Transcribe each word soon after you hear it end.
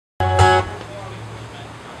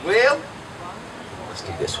Well, let's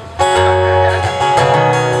do this one.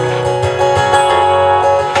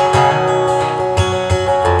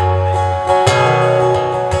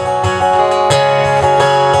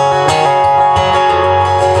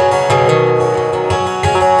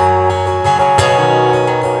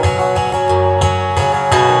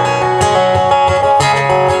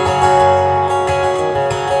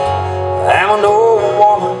 I'm an old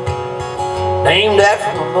woman named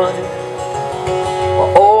after my mother. My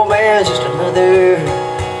old man's just another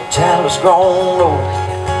child that's grown old.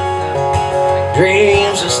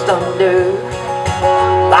 Dreams of thunder,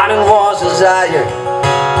 lightning was desire.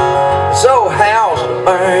 This old house was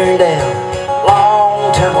burned down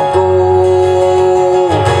long time ago.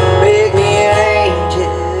 Make me an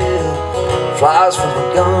angel, flies from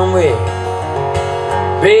Montgomery.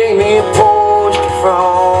 Bring me a poster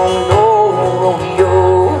from an old rodeo.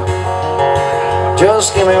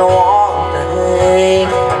 Just give me one thing I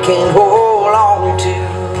can hold on to.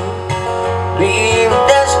 Leave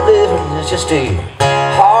this living is just a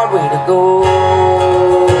hard way to go.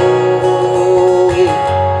 Yeah.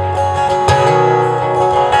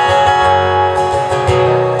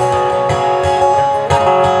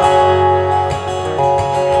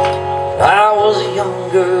 I was a young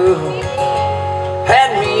girl,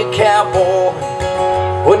 had me a cowboy,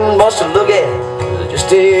 wouldn't much to look at,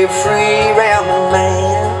 just a free round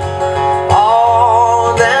man.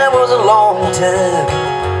 Oh, that was a long time,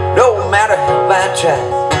 no matter how I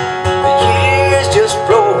tried. The years just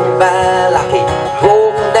blow by like a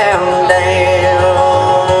broken down dam.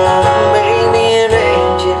 Made me an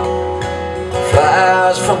angel,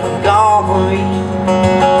 flies from Montgomery.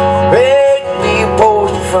 Made me a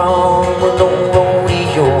poster from an old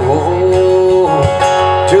rodeo.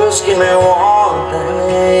 Just give me one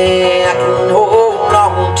thing I can hold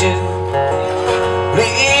on to.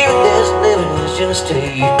 Leave this living is just a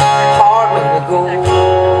hard way to go.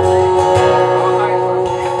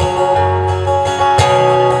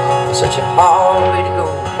 Such a hard way to go.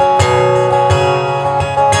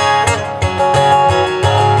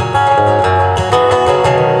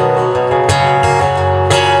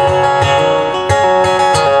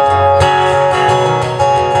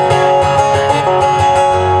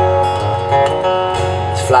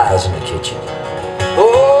 Flies in the kitchen.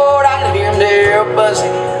 Oh, I can hear them there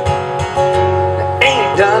buzzing. I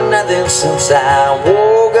ain't done nothing since I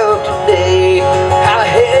woke up today. How the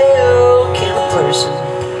hell can a person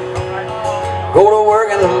go to work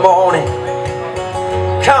in the morning,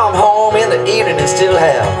 come home in the evening and still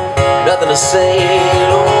have nothing to say?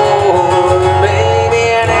 Lord, maybe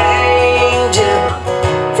an angel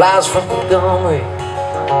flies from Montgomery.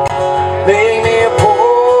 Make me a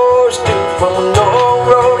poster from an old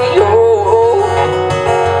rodeo.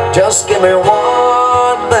 Just give me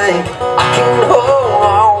one thing I can hold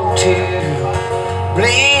on to.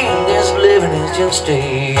 Believe this living is just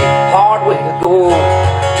a hard way to go.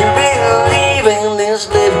 To believe in this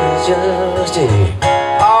living is just a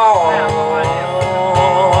hard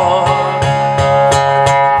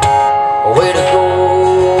way to go.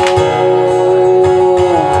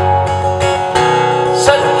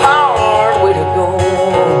 Such a hard way to go.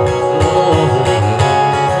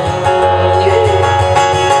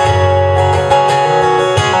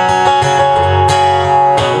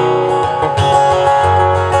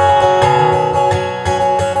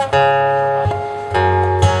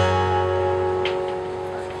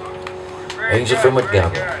 Angel from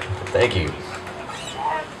Montgomery. Thank you.